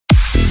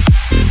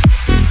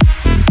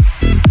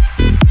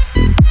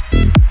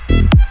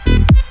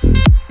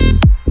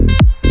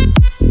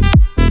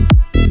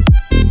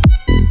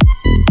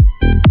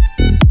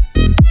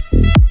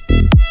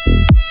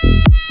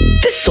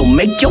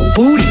make your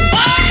booty.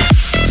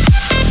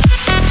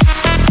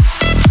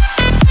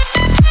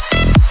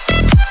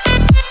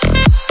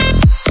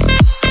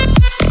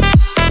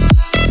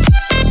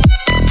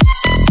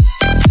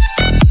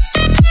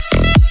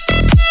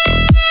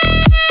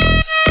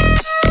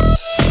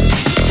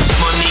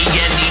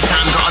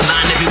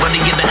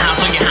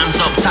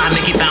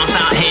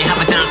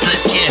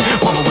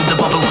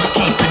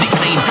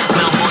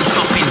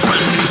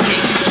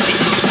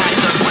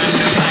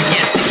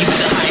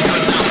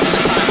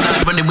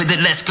 With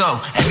it, let's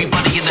go.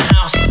 Everybody in the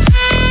house.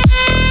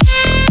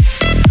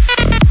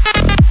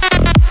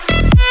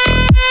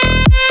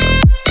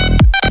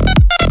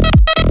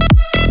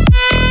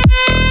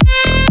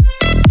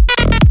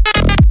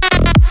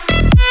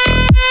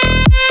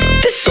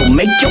 This'll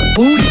make your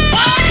booty.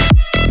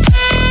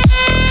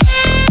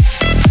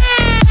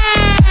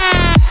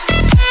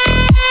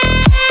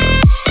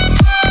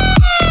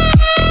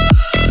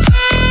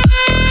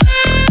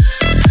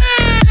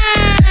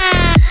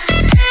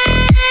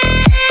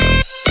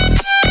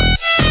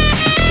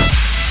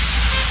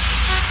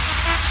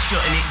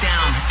 Shutting it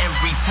down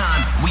every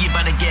time. We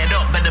better get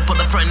up, better put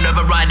the friend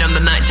over right on the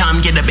night time.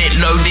 Get a bit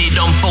loaded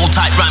on full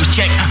tight rhymes,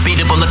 check.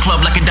 Beat up on the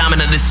club like a diamond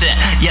at the set.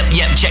 Yep,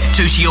 check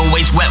two, she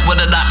always wet. With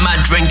a like my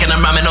drink and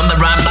I'm ramming on the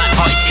rhyme like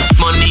politics.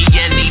 Money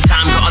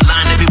anytime, got a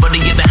line.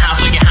 Everybody in the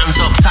house, throw your hands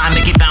up time.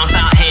 Make it bounce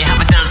out here,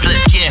 have a dance,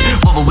 let's cheer.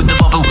 Wobble with the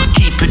bubble,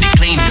 keep it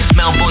clean.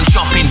 Melbourne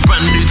shopping,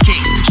 brand new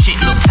kicks. Shit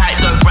look tight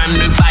though, brand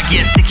new bag.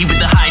 Yeah, sticky with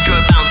the hydro,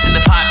 bounce in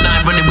the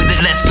pipeline. Running with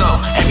it, let's go.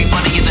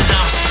 Everybody in the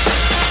house.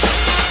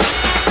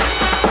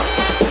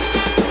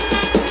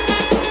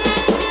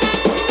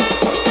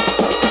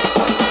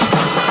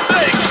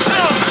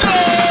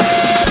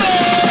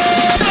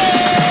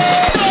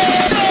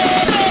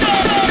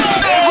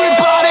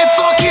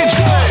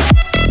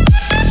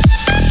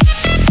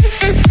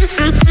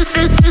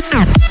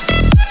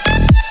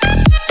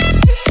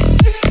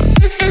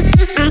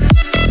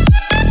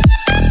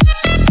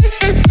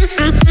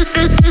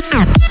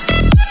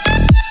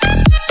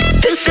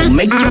 This'll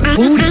make your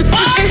booty.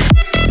 What?